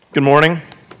Good morning.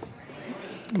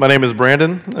 My name is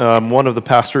Brandon. I'm one of the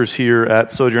pastors here at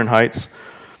Sojourn Heights.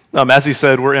 As he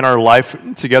said, we're in our Life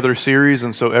Together series,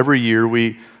 and so every year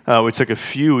we take a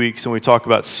few weeks and we talk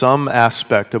about some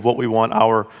aspect of what we want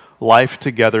our life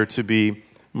together to be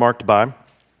marked by.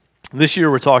 This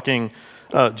year we're talking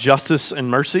justice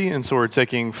and mercy, and so we're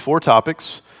taking 4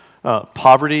 topics: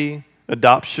 poverty,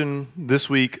 adoption, this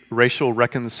week racial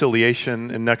reconciliation,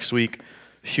 and next week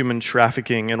human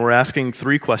trafficking. And we're asking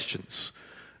 3 questions.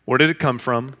 Where did it come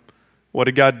from? What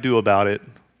did God do about it?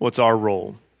 What's our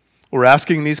role? We're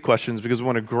asking these questions because we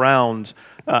want to ground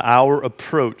our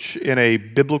approach in a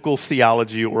biblical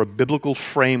theology or a biblical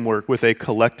framework with a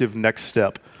collective next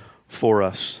step for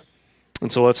us.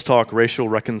 And so let's talk racial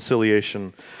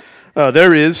reconciliation.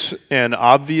 There is an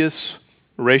obvious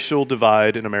racial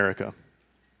divide in America.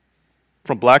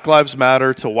 From Black Lives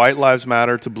Matter to White Lives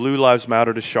Matter to Blue Lives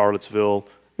Matter to Charlottesville,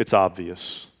 it's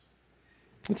obvious.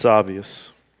 It's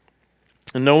obvious.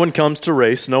 And no one comes to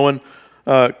race, no one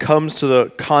comes to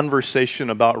the conversation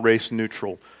about race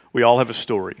neutral. We all have a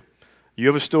story. You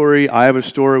have a story, I have a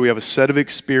story, we have a set of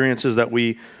experiences that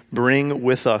we bring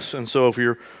with us. And so if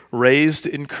you're raised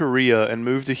in Korea and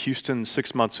moved to Houston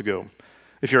 6 months ago,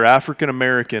 if you're African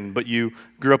American but you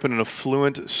grew up in an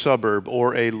affluent suburb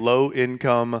or a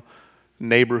low-income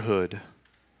neighborhood,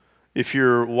 if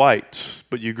you're white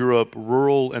but you grew up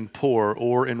rural and poor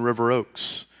or in River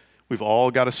Oaks, we've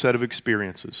all got a set of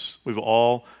experiences. We've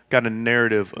all got a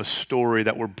narrative, a story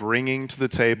that we're bringing to the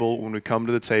table when we come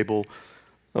to the table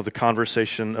of the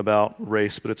conversation about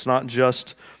race. But it's not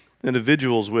just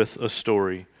individuals with a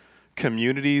story.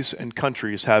 Communities and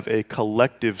countries have a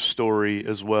collective story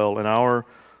as well. And our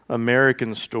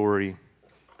American story,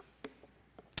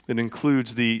 it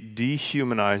includes the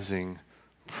dehumanizing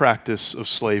practice of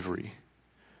slavery.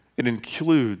 It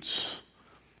includes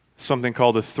something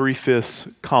called the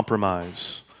 3/5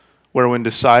 compromise, where when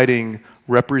deciding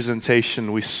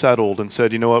representation, we settled and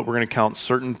said, you know what, we're going to count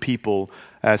certain people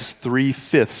as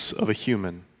 3/5 of a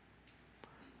human.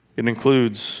 It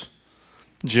includes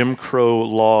Jim Crow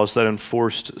laws that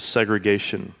enforced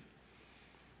segregation.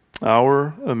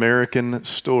 Our American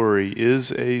story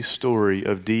is a story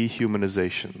of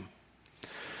dehumanization.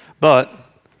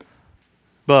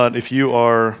 But if you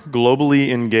are globally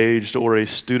engaged or a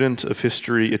student of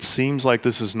history, it seems like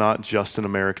this is not just an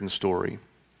American story.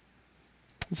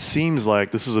 It seems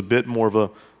like this is a bit more of a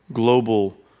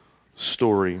global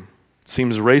story. It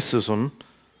seems racism,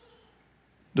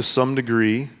 to some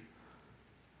degree,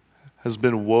 has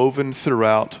been woven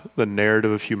throughout the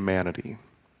narrative of humanity.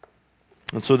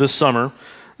 And so this summer,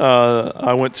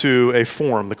 I went to a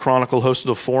forum. The Chronicle hosted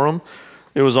a forum.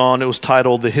 It was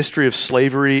titled "The History of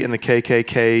Slavery and the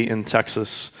KKK in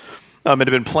Texas." It had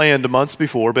been planned months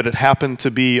before, but it happened to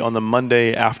be on the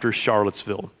Monday after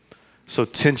Charlottesville. So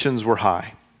tensions were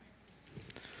high.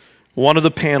 One of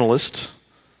the panelists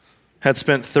had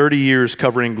spent 30 years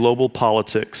covering global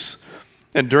politics,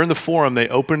 and during the forum, they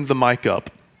opened the mic up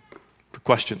for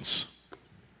questions.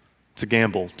 It's a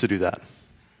gamble to do that.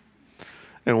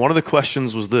 And one of the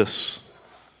questions was this: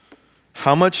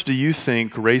 how much do you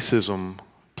think racism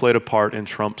played a part in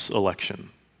Trump's election?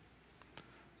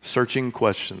 Searching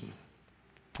question,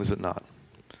 is it not?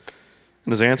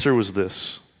 And his answer was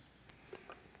this: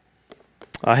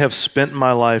 I have spent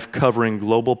my life covering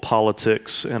global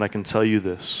politics, and I can tell you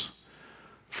this: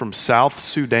 from South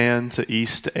Sudan to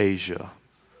East Asia,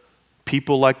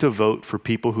 people like to vote for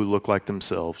people who look like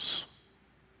themselves.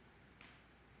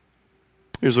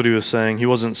 Here's what he was saying. He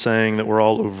wasn't saying that we're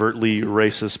all overtly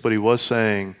racist, but he was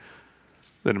saying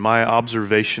that in my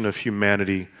observation of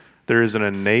humanity, there is an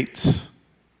innate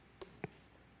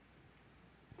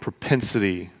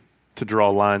propensity to draw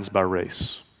lines by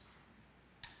race.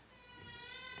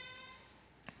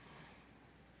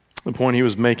 The point he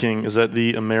was making is that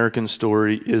the American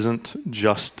story isn't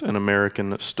just an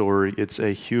American story, it's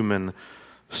a human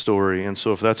story. And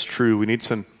so if that's true, we need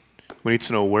to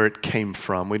know where it came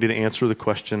from. We need to answer the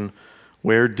question,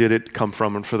 where did it come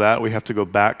from? And for that, we have to go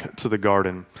back to the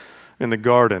garden. In the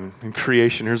garden, in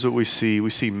creation, here's what we see. We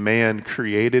see man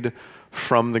created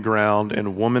from the ground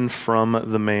and woman from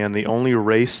the man. The only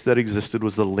race that existed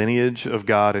was the lineage of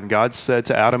God. And God said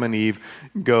to Adam and Eve,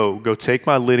 go take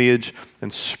my lineage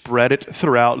and spread it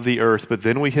throughout the earth. But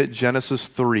then we hit Genesis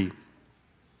 3.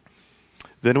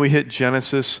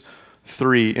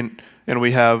 And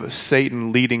we have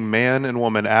Satan leading man and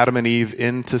woman, Adam and Eve,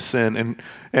 into sin.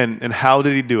 And how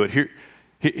did he do it?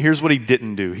 Here's what he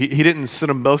didn't do. He didn't sit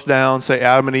them both down, say,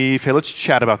 Adam and Eve, hey, let's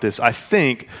chat about this. I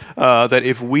think that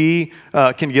if we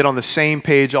can get on the same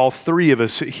page, all 3 of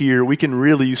us here, we can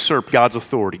really usurp God's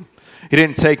authority. He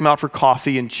didn't take them out for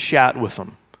coffee and chat with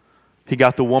them. He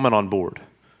got the woman on board,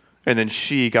 and then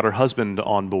she got her husband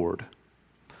on board.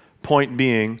 Point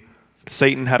being,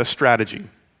 Satan had a strategy: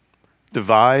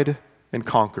 divide and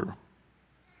conquer.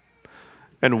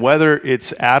 And whether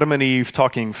it's Adam and Eve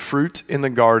talking fruit in the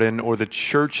garden or the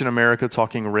church in America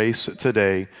talking race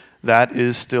today, that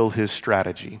is still his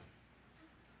strategy: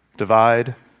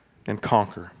 divide and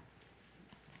conquer.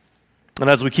 And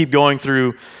as we keep going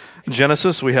through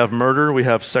Genesis, we have murder, we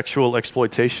have sexual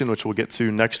exploitation, which we'll get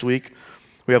to next week.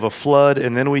 We have a flood,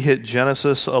 and then we hit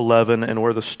Genesis 11, and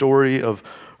where the story of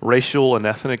racial and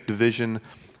ethnic division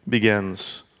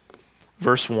begins.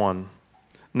 Verse 1.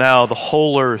 Now the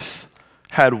whole earth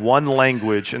had one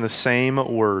language and the same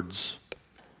words.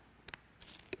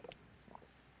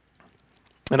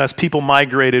 And as people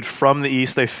migrated from the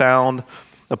east, they found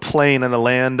a plain in the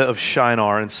land of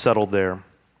Shinar and settled there.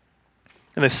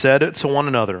 And they said to one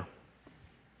another,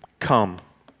 Come,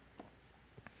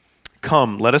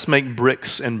 let us make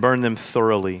bricks and burn them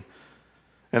thoroughly.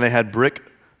 And they had brick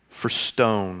for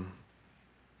stone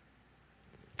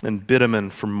and bitumen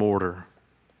for mortar.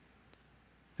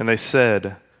 And they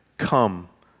said, Come,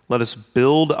 let us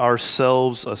build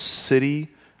ourselves a city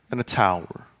and a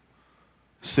tower.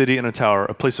 City and a tower,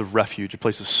 a place of refuge, a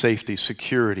place of safety,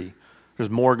 security.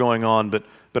 There's more going on, but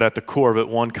at the core of it,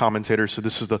 one commentator said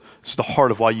this is the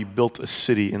heart of why you built a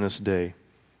city in this day.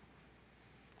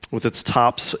 With its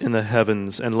tops in the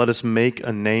heavens, and let us make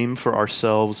a name for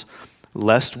ourselves,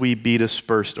 lest we be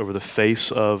dispersed over the face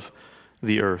of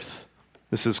the earth.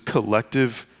 This is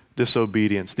collective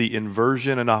disobedience, the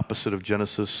inversion and opposite of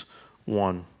Genesis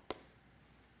 1.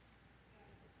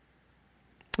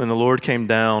 And the Lord came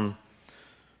down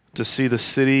to see the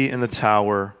city and the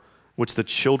tower which the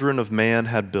children of man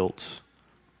had built.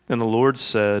 And the Lord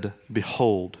said,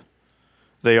 Behold,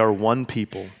 they are one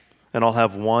people, and I'll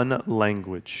have one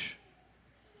language.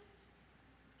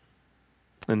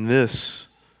 And this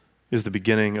is the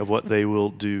beginning of what they will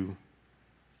do.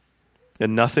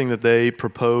 And nothing that they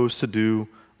propose to do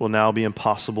will now be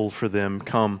impossible for them.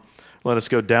 Come, let us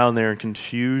go down there and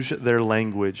confuse their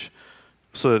language,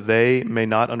 so that they may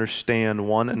not understand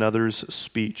one another's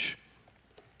speech.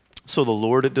 So the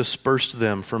Lord dispersed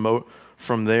them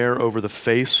from there over the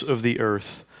face of the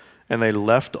earth, and they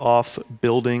left off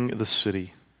building the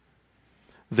city.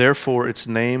 Therefore its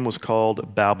name was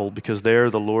called Babel, because there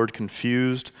the Lord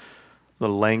confused the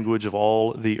language of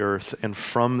all the earth, and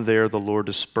from there the Lord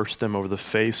dispersed them over the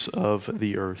face of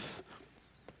the earth.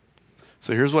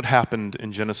 So here's what happened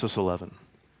in Genesis 11.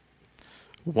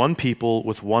 One people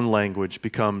with one language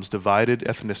becomes divided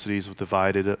ethnicities with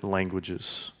divided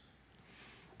languages.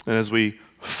 And as we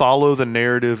follow the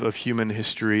narrative of human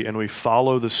history and we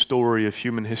follow the story of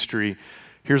human history,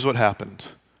 here's what happened.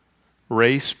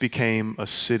 Race became a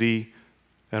city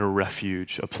and a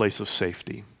refuge, a place of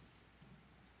safety.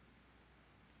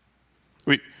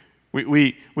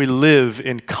 We live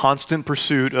in constant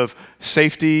pursuit of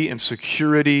safety and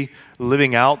security,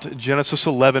 living out Genesis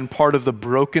 11. Part of the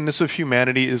brokenness of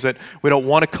humanity is that we don't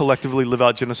want to collectively live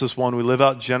out Genesis 1. We live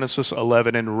out Genesis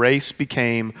 11, and race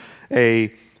became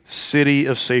a city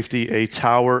of safety, a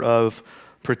tower of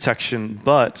protection.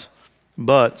 But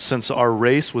since our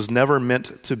race was never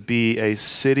meant to be a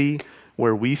city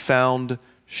where we found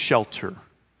shelter,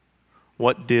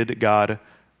 what did God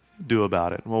do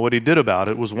about it? Well, what he did about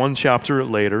it was one chapter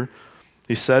later,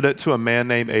 he said it to a man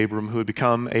named Abram who had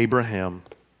become Abraham.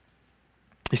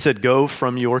 He said, Go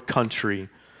from your country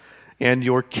and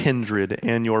your kindred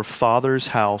and your father's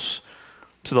house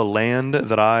to the land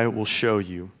that I will show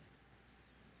you.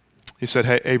 He said,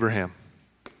 Hey, Abraham,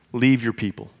 leave your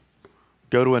people.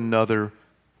 Go to another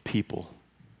people,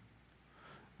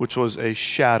 which was a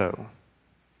shadow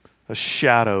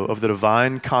of the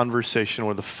divine conversation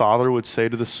where the Father would say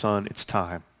to the Son, It's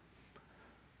time.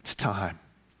 It's time.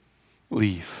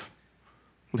 Leave.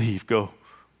 Go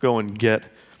and get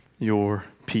your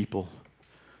people.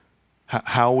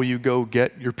 How will you go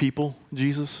get your people,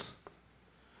 Jesus?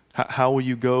 How will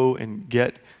you go and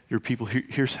get your people?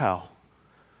 Here's how.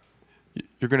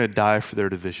 You're going to die for their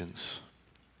divisions.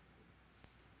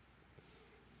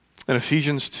 And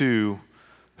Ephesians 2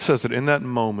 says that in that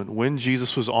moment, when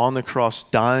Jesus was on the cross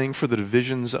dying for the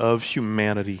divisions of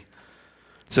humanity,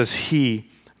 it says he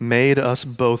made us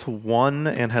both one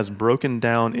and has broken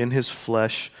down in his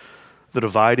flesh the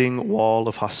dividing wall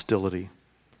of hostility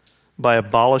by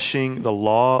abolishing the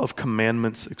law of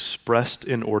commandments expressed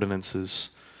in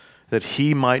ordinances, that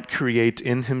he might create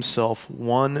in himself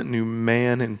one new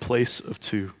man in place of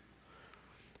two,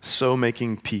 so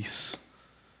making peace,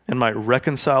 and might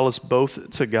reconcile us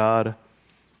both to God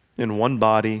in one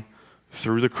body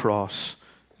through the cross,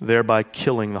 thereby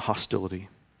killing the hostility.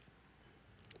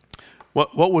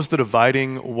 What was the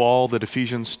dividing wall that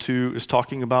Ephesians 2 is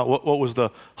talking about? What was the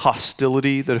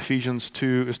hostility that Ephesians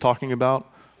 2 is talking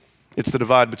about? It's the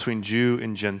divide between Jew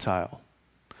and Gentile,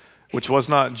 which was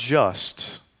not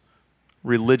just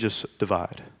religious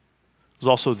divide. It was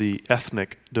also the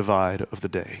ethnic divide of the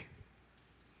day.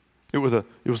 It was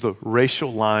the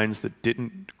racial lines that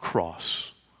didn't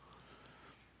cross.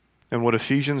 And what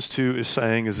Ephesians 2 is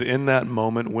saying is in that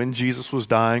moment when Jesus was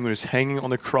dying, when he was hanging on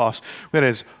the cross, when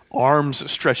his arms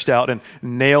stretched out and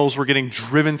nails were getting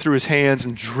driven through his hands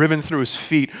and driven through his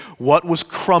feet, what was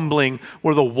crumbling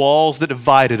were the walls that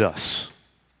divided us.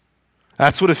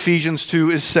 That's what Ephesians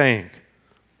 2 is saying.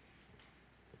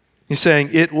 He's saying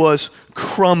it was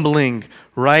crumbling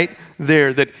right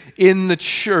there, that in the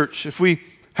church, if we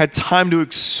had time to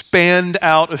expand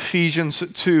out Ephesians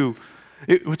 2,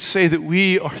 it would say that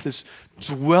we are this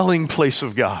dwelling place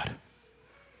of God.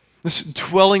 This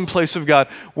dwelling place of God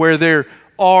where there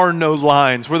are no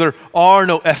lines, where there are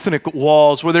no ethnic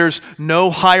walls, where there's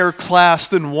no higher class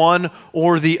than one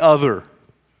or the other.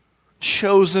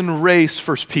 Chosen race,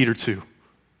 1 Peter 2.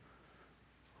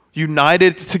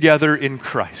 United together in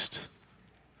Christ.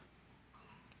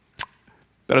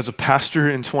 But as a pastor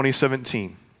in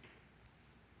 2017,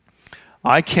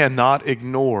 I cannot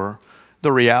ignore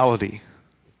the reality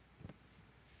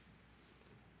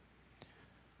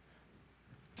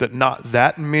that not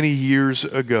that many years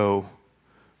ago,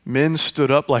 men stood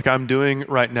up like I'm doing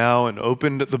right now and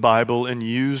opened the Bible and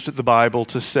used the Bible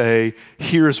to say,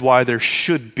 here's why there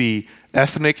should be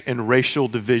ethnic and racial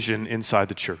division inside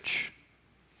the church.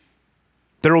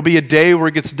 There will be a day where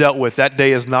it gets dealt with. That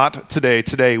day is not today.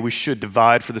 Today we should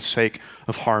divide for the sake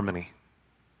of harmony.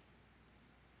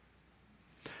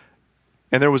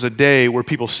 And there was a day where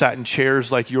people sat in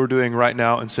chairs like you're doing right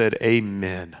now and said,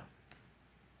 amen.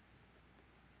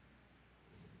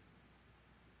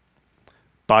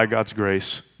 By God's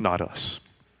grace, not us.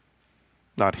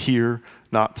 Not here,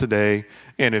 not today.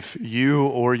 And if you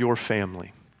or your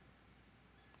family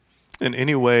in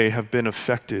any way have been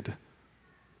affected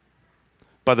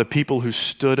by the people who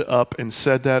stood up and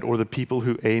said that, or the people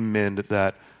who amened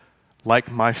that,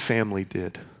 like my family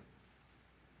did.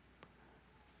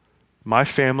 My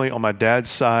family on my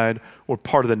dad's side were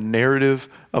part of the narrative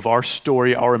of our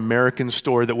story, our American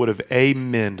story, that would have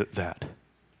amened that.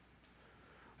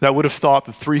 That would have thought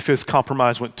the 3/5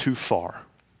 compromise went too far.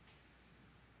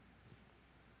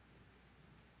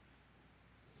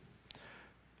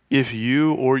 If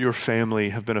you or your family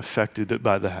have been affected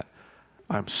by that,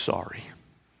 I'm sorry.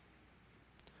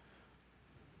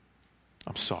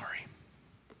 I'm sorry.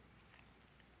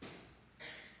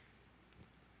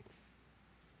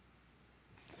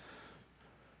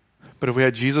 But if we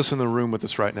had Jesus in the room with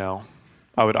us right now,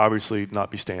 I would obviously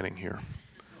not be standing here.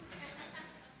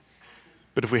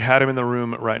 But if we had him in the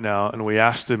room right now and we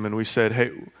asked him and we said,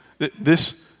 hey,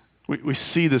 we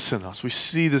see this in us. We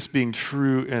see this being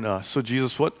true in us. So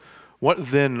Jesus, what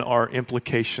then are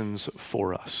implications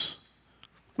for us?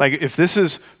 Like if this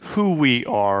is who we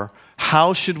are,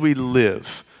 how should we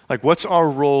live? Like what's our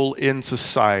role in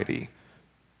society?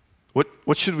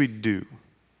 What should we do?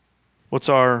 What's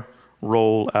our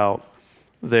role out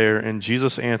there? And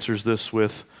Jesus answers this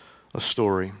with a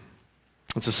story.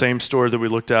 It's the same story that we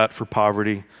looked at for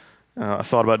poverty. I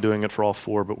thought about doing it for all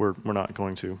 4, but we're not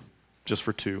going to. Just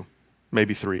for 2,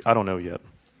 maybe 3. I don't know yet.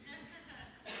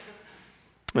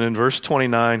 And in verse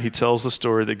 29, he tells the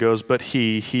story that goes, but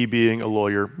he being a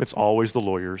lawyer, it's always the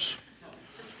lawyers,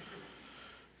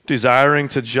 desiring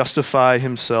to justify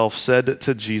himself, said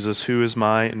to Jesus, who is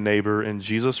my neighbor? And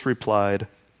Jesus replied,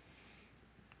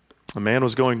 a man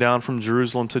was going down from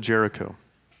Jerusalem to Jericho.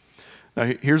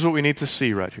 Now here's what we need to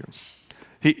see right here.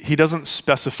 He doesn't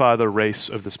specify the race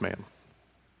of this man.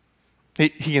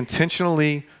 He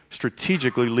intentionally,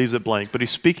 strategically leaves it blank, but he's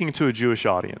speaking to a Jewish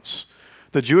audience.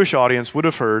 The Jewish audience would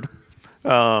have heard,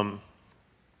 coming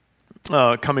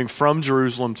from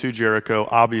Jerusalem to Jericho,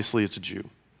 obviously it's a Jew.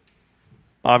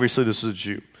 Obviously this is a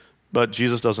Jew, but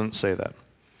Jesus doesn't say that.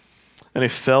 And he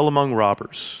fell among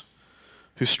robbers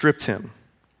who stripped him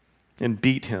and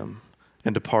beat him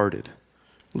and departed,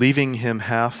 leaving him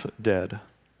half dead.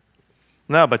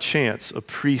 Now, by chance, a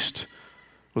priest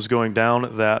was going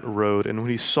down that road, and when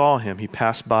he saw him, he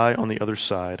passed by on the other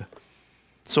side.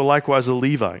 So likewise a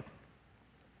Levite,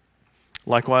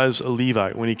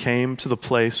 when he came to the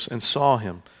place and saw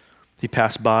him, he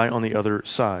passed by on the other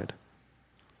side.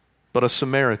 But a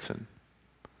Samaritan.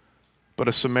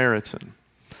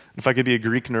 If I could be a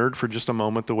Greek nerd for just a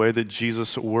moment, the way that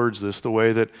Jesus words this, the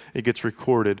way that it gets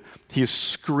recorded, he is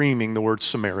screaming the word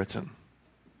Samaritan.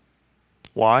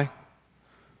 Why?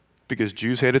 Because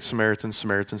Jews hated Samaritans,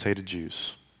 Samaritans hated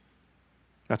Jews.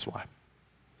 That's why.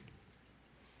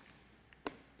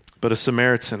 But a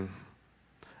Samaritan,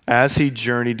 as he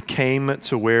journeyed, came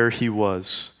to where he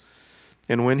was.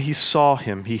 And when he saw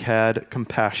him, he had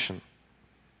compassion.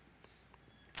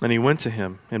 And he went to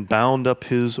him and bound up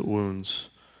his wounds,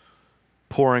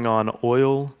 pouring on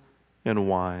oil and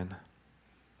wine.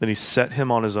 Then he set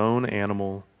him on his own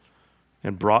animal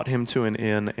and brought him to an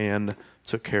inn and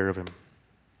took care of him.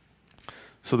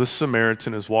 So this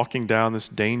Samaritan is walking down this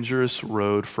dangerous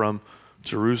road from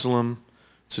Jerusalem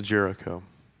to Jericho.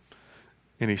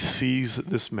 And he sees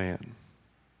this man.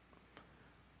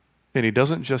 And he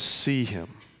doesn't just see him.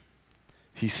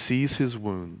 He sees his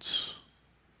wounds.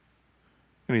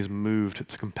 And he's moved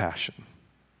to compassion.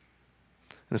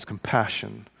 And his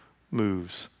compassion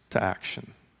moves to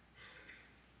action.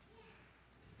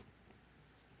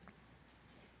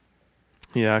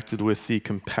 He acted with the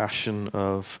compassion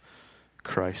of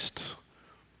Christ.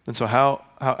 And so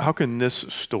how can this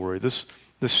story, this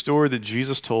story that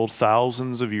Jesus told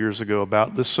thousands of years ago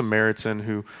about this Samaritan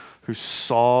who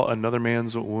saw another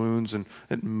man's wounds and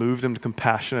it moved him to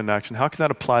compassion and action, how can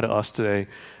that apply to us today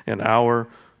in our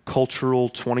cultural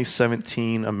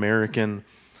 2017 American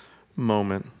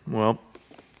moment? Well,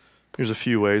 here's a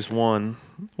few ways. One,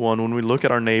 when we look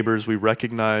at our neighbors, we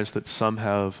recognize that some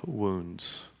have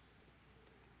wounds.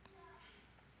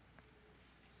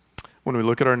 When we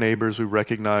look at our neighbors, we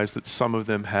recognize that some of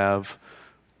them have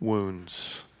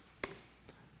wounds.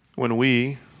 When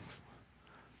we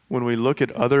look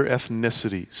at other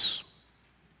ethnicities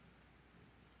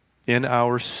in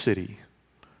our city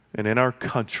and in our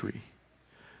country,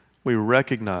 we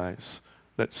recognize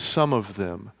that some of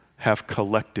them have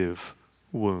collective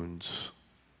wounds.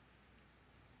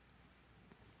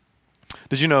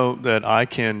 Did you know that I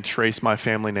can trace my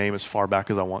family name as far back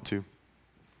as I want to?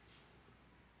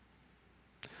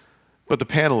 But the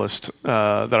panelist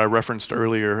that I referenced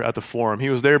earlier at the forum, he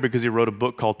was there because he wrote a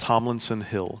book called Tomlinson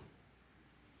Hill.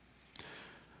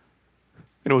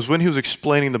 And it was when he was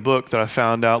explaining the book that I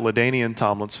found out LaDainian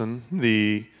Tomlinson,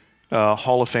 the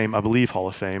Hall of Fame, I believe Hall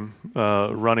of Fame,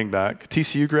 running back,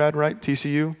 TCU grad, right?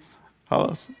 TCU?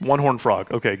 One-horned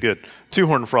frog. Okay, good.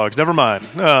 Two-horned frogs. Never mind.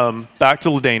 Back to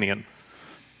LaDainian.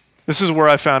 This is where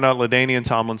I found out LaDainian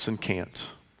Tomlinson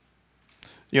can't.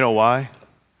 You know why?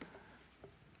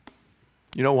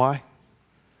 You know why?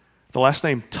 The last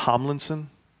name Tomlinson,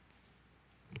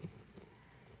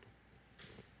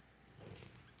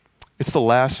 it's the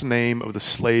last name of the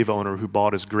slave owner who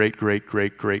bought his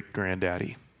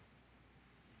great-great-great-great-granddaddy.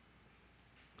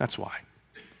 That's why.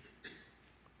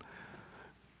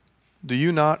 Do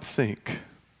you not think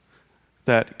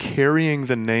that carrying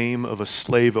the name of a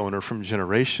slave owner from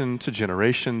generation to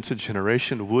generation to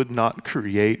generation would not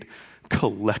create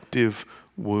collective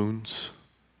wounds?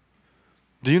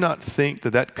 Do you not think that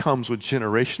that comes with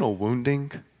generational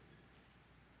wounding?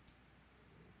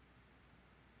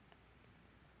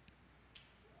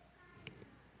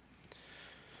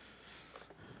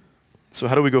 So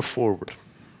how do we go forward?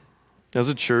 As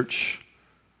a church,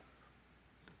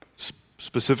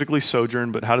 specifically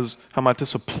Sojourn, but how might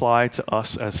this apply to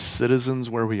us as citizens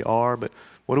where we are? But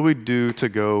what do we do to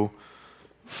go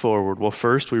forward? Well,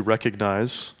 first, we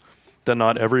recognize that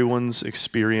not everyone's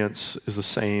experience is the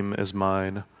same as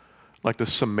mine. Like the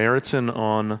Samaritan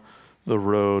on the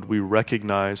road, we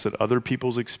recognize that other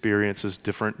people's experience is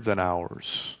different than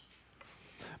ours.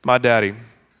 My daddy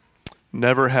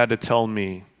never had to tell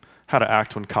me how to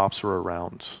act when cops were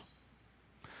around.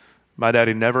 My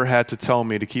daddy never had to tell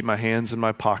me to keep my hands in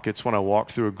my pockets when I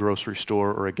walked through a grocery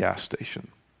store or a gas station.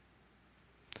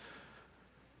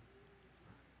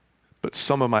 But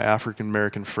some of my African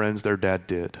American friends, their dad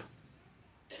did.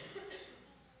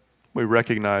 We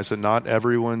recognize that not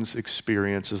everyone's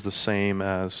experience is the same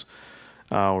as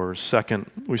ours. Second,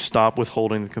 we stop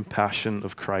withholding the compassion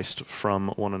of Christ from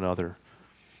one another.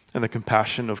 And the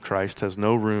compassion of Christ has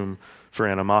no room for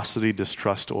animosity,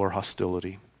 distrust, or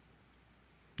hostility.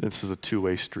 This is a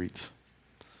two-way street.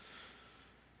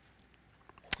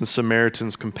 The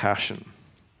Samaritan's compassion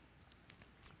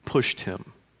pushed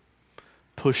him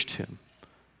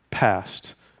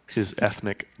past his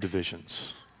ethnic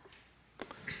divisions.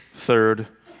 Third,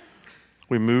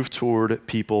 we move toward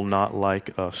people not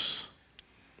like us.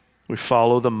 We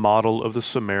follow the model of the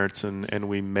Samaritan and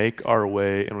we make our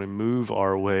way and we move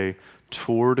our way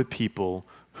toward people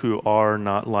who are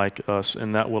not like us,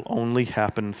 and that will only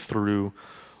happen through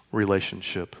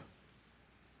relationship.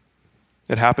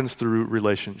 It happens through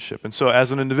relationship. And so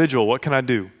as an individual, what can I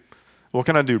do? What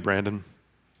can I do, Brandon?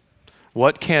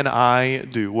 What can I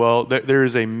do? Well, there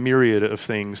is a myriad of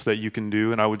things that you can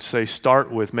do, and I would say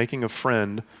start with making a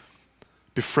friend,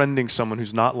 befriending someone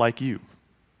who's not like you.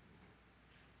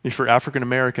 If you're African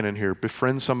American in here,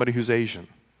 befriend somebody who's Asian.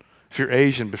 If you're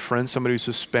Asian, befriend somebody who's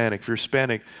Hispanic. If you're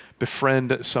Hispanic,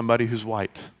 befriend somebody who's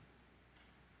white.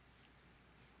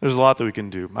 There's a lot that we can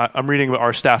do.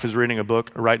 Our staff is reading a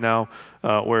book right now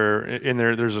where in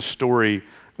there's a story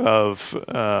of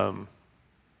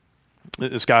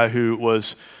this guy who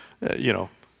was,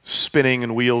 spinning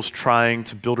in wheels trying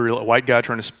to build a white guy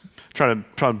trying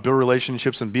to build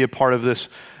relationships and be a part of this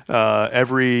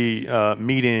every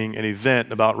meeting and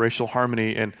event about racial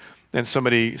harmony. And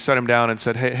somebody sat him down and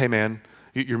said, hey man,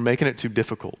 you're making it too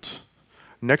difficult.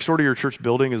 Next door to your church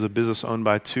building is a business owned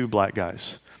by 2 black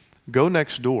guys. Go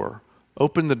next door,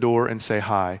 open the door and say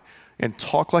hi, and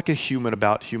talk like a human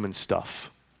about human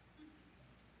stuff.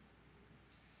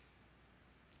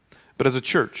 But as a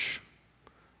church,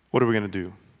 what are we going to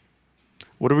do?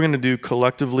 What are we going to do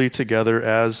collectively together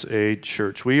as a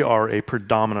church? We are a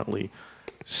predominantly,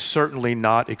 certainly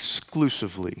not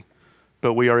exclusively,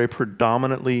 but we are a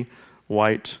predominantly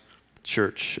white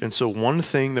church. And so one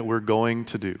thing that we're going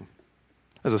to do,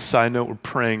 as a side note, we're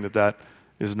praying that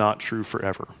is not true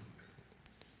forever.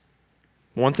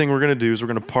 One thing we're going to do is we're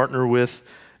going to partner with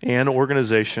an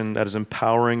organization that is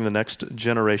empowering the next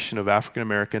generation of African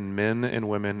American men and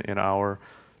women in our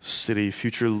city,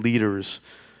 future leaders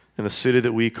in the city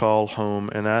that we call home,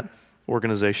 and that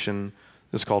organization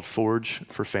is called Forge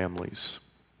for Families.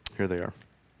 Here they are.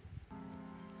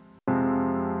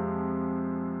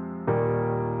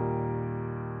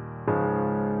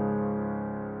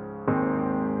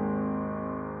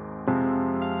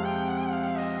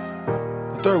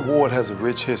 The Third Ward has a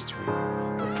rich history,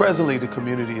 but presently the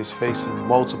community is facing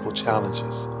multiple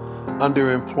challenges: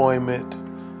 underemployment,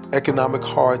 economic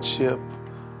hardship,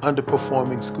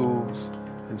 underperforming schools,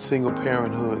 and single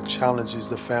parenthood challenges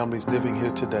the families living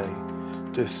here today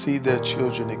to see their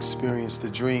children experience the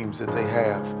dreams that they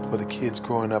have for the kids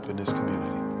growing up in this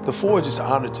community. The Forge is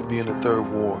honored to be in the Third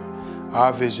Ward.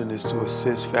 Our vision is to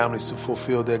assist families to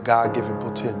fulfill their God-given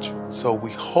potential. So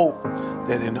we hope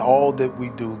that in all that we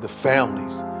do, the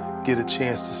families get a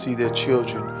chance to see their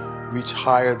children reach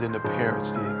higher than the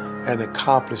parents did and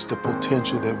accomplish the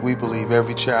potential that we believe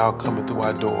every child coming through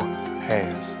our door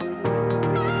has.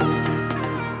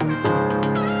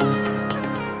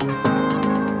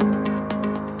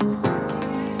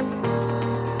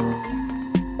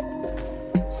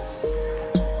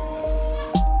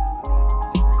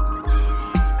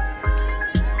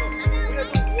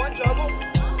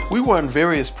 We run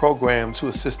various programs to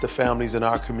assist the families in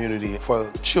our community,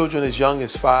 for children as young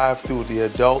as 5 through the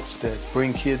adults that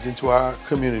bring kids into our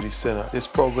community center. This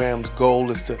program's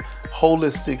goal is to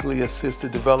holistically assist the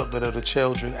development of the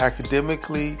children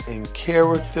academically, in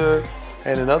character,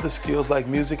 and in other skills like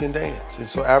music and dance. And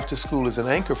so after school is an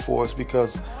anchor for us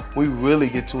because we really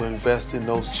get to invest in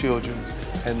those children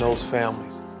and those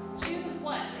families.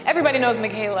 Everybody knows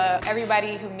Michaela.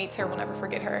 Everybody who meets her will never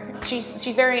forget her.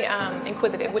 She's very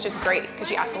inquisitive, which is great because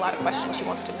she asks a lot of questions she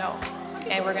wants to know.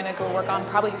 And we're gonna go work on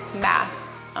probably math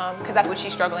because that's what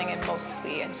she's struggling in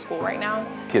mostly in school right now.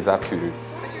 Kids I've tutored,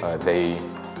 they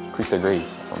increase their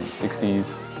grades from 60s,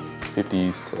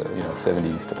 50s to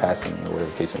 70s to passing or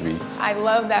whatever the case may be. I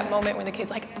love that moment when the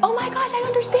kid's like, oh my gosh, I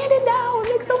understand it now. It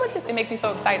makes so much sense. It makes me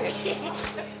so excited.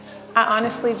 I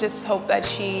honestly just hope that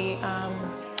she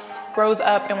grows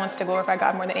up and wants to glorify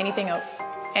God more than anything else.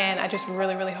 And I just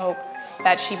really, really hope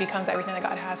that she becomes everything that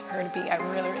God has for her to be. I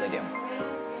really, really do.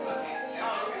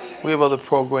 We have other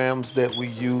programs that we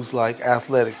use like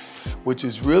athletics, which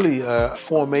is really a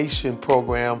formation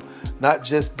program, not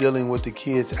just dealing with the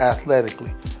kids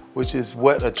athletically, which is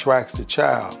what attracts the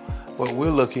child, but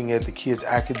we're looking at the kids'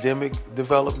 academic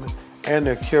development and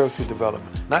their character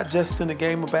development, not just in the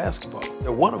game of basketball.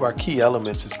 One of our key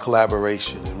elements is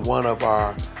collaboration, and one of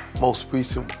our most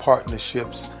recent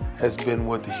partnerships has been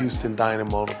with the Houston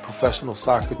Dynamo, the professional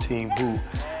soccer team, who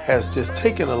has just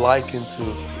taken a liking to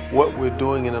what we're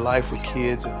doing in the life of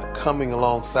kids and are coming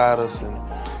alongside us and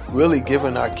really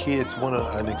giving our kids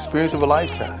an experience of a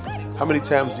lifetime. How many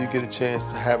times do you get a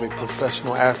chance to have a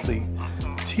professional athlete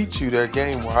teach you their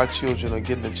game, where our children are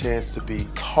getting a chance to be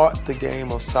taught the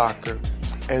game of soccer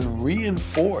and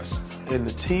reinforced in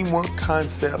the teamwork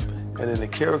concept and in the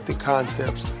character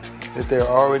concepts that they're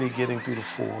already getting through the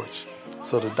Forge.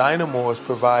 So the Dynamo is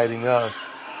providing us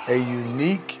a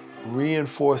unique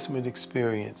reinforcement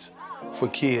experience for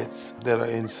kids that are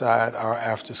inside our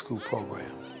after-school program.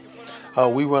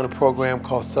 We run a program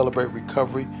called Celebrate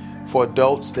Recovery for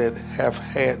adults that have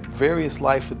had various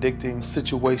life-addicting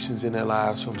situations in their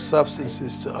lives, from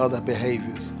substances to other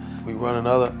behaviors. We run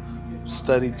another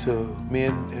study to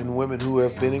men and women who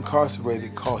have been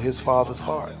incarcerated called His Father's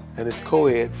Heart. And it's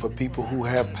co-ed for people who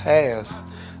have passed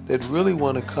that really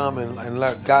want to come and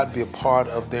let God be a part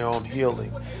of their own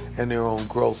healing and their own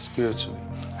growth spiritually.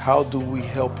 How do we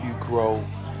help you grow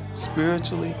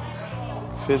spiritually,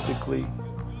 physically,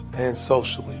 and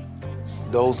socially?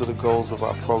 Those are the goals of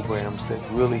our programs that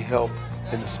really help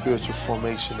in the spiritual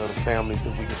formation of the families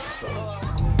that we get to serve.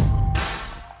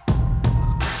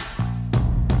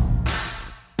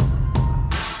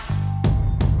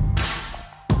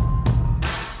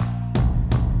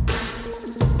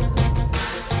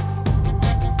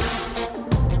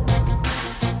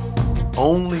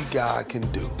 Only God can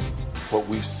do what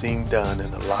we've seen done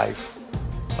in the life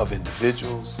of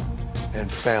individuals and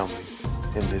families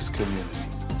in this community.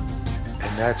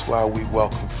 And that's why we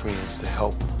welcome Friends to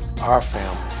help our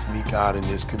families meet God in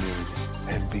this community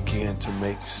and begin to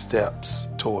make steps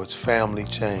towards family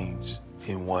change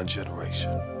in one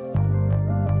generation.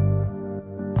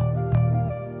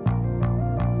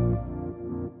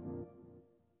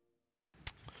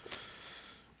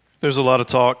 There's a lot of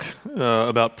talk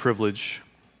about privilege,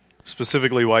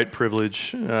 specifically white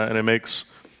privilege, and it makes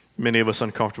many of us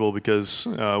uncomfortable because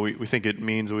we think it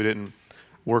means we didn't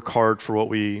work hard for what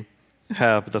we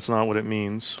have, but that's not what it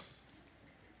means.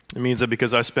 It means that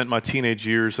because I spent my teenage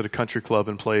years at a country club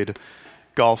and played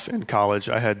golf in college,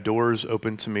 I had doors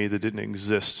open to me that didn't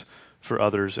exist for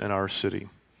others in our city.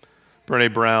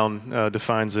 Brené Brown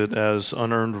defines it as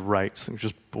unearned rights,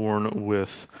 just born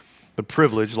with. But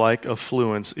privilege, like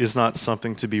affluence, is not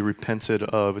something to be repented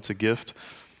of. It's a gift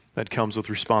that comes with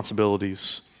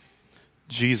responsibilities.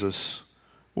 Jesus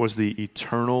was the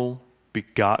eternal,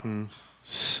 begotten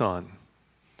Son.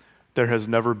 There has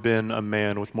never been a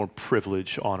man with more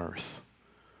privilege on earth,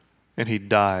 and He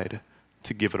died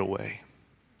to give it away.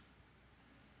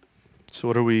 So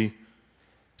what are we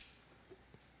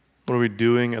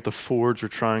doing at the Forge? We're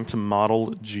trying to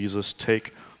model Jesus,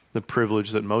 take the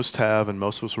privilege that most have and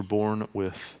most of us were born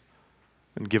with,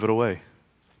 and give it away.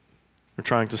 We're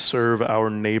trying to serve our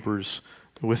neighbors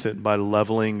with it by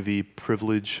leveling the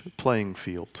privilege playing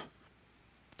field.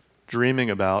 Dreaming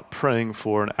about, praying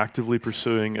for, and actively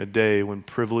pursuing a day when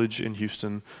privilege in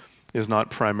Houston is not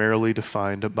primarily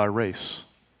defined by race.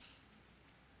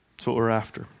 That's what we're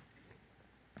after.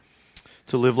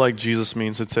 To live like Jesus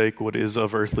means to take what is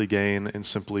of earthly gain and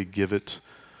simply give it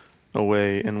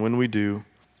away. And when we do,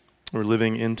 we're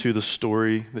living into the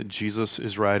story that Jesus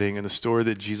is writing, and the story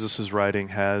that Jesus is writing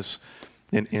has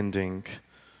an ending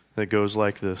that goes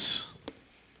like this.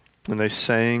 And they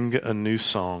sang a new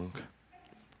song,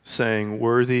 saying,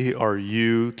 "Worthy are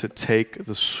you to take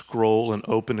the scroll and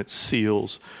open its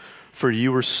seals, for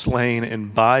you were slain,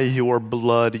 and by your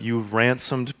blood you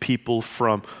ransomed people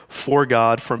for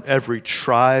God from every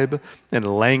tribe and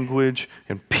language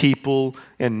and people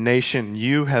and nation.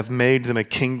 You have made them a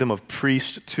kingdom of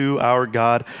priests to our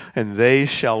God, and they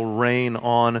shall reign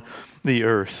on the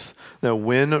earth." Now,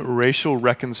 when racial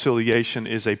reconciliation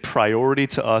is a priority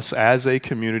to us as a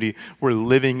community, we're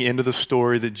living into the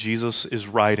story that Jesus is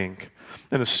writing.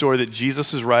 And the story that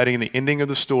Jesus is writing, and the ending of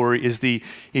the story, is the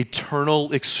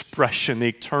eternal expression, the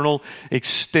eternal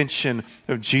extension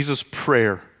of Jesus'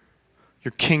 prayer.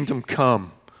 Your kingdom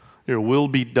come, your will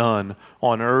be done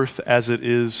on earth as it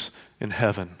is in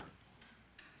heaven.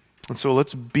 And so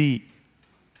let's be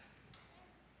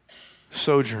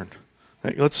Sojourn.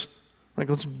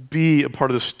 Let's be a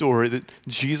part of the story that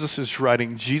Jesus is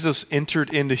writing. Jesus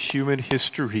entered into human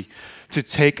history to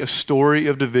take a story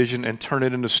of division and turn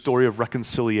it into a story of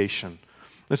reconciliation.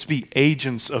 Let's be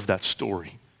agents of that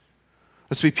story.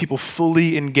 Let's be people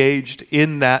fully engaged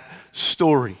in that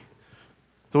story,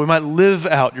 that we might live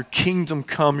out your kingdom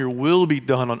come, your will be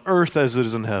done on earth as it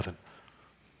is in heaven.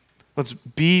 Let's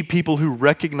be people who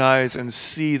recognize and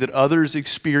see that others'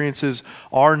 experiences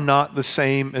are not the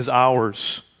same as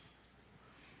ours.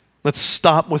 Let's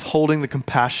stop withholding the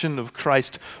compassion of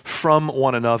Christ from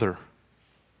one another.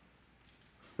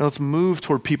 And let's move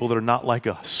toward people that are not like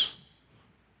us,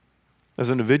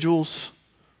 as individuals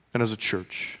and as a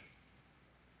church,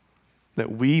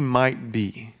 that we might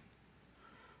be,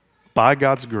 by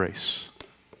God's grace,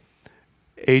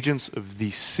 agents of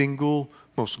the single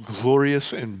most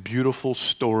glorious and beautiful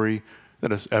story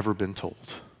that has ever been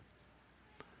told.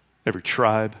 Every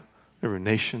tribe, every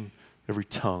nation, every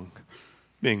tongue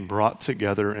being brought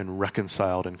together and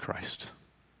reconciled in Christ.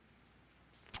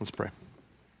 Let's pray.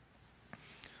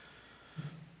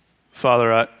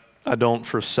 Father, I don't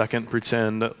for a second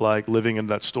pretend like living in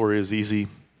that story is easy.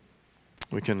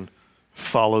 We can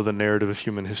follow the narrative of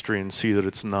human history and see that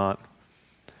it's not.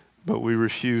 But we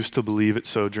refuse to believe at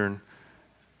Sojourn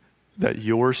that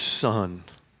your Son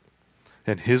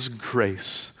and his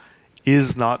grace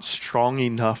is not strong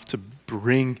enough to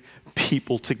bring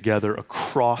people together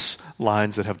across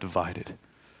lines that have divided.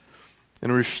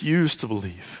 And refuse to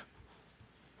believe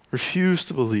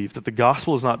that the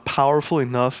gospel is not powerful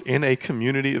enough in a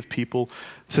community of people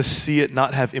to see it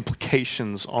not have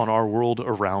implications on our world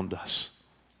around us.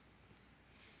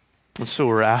 And so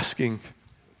we're asking,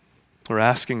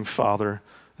 Father,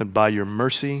 that by your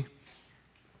mercy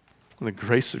and the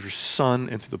grace of your Son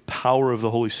and through the power of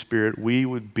the Holy Spirit, we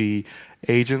would be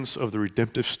agents of the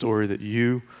redemptive story that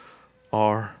you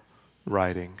are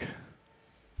writing.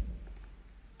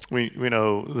 We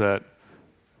know that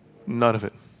none of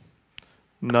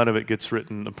it gets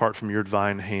written apart from your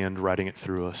divine hand writing it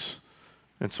through us.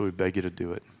 And so we beg you to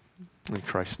do it. In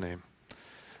Christ's name,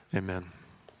 amen.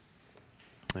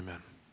 Amen.